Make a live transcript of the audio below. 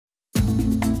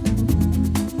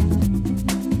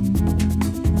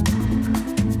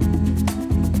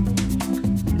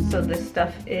this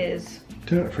stuff is?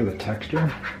 Doing it for the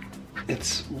texture.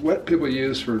 It's what people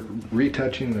use for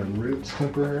retouching their roots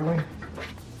temporarily.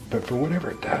 But for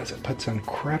whatever it does, it puts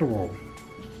incredible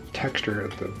texture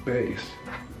at the base.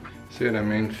 See what I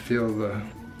mean? Feel the...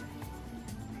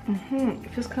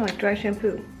 It feels kind of like dry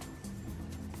shampoo.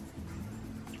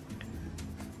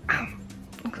 Ow.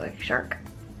 Looks like a shark.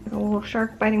 A little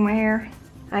shark biting my hair.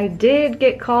 I did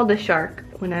get called a shark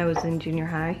when I was in junior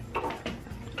high.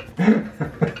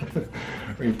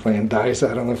 Are you playing dice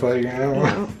out on the playground?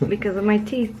 No, because of my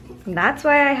teeth. That's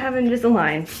why I have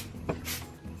Invisalign.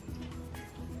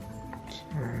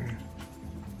 Sorry.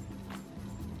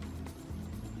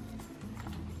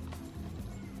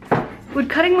 Would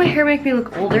cutting my hair make me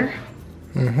look older?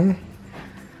 Mm-hmm.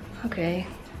 Okay.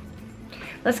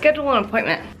 Let's schedule an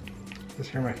appointment. Just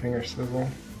hear my finger sizzle.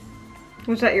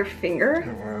 Was that your finger?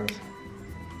 It was.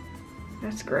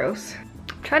 That's gross.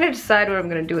 I'm trying to decide what I'm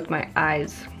gonna do with my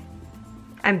eyes.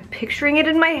 I'm picturing it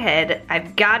in my head.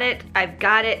 I've got it.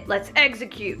 Let's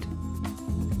execute.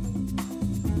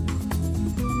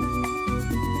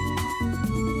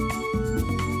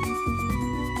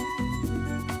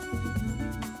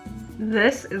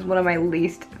 This is one of my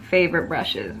least favorite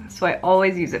brushes, so I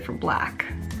always use it for black.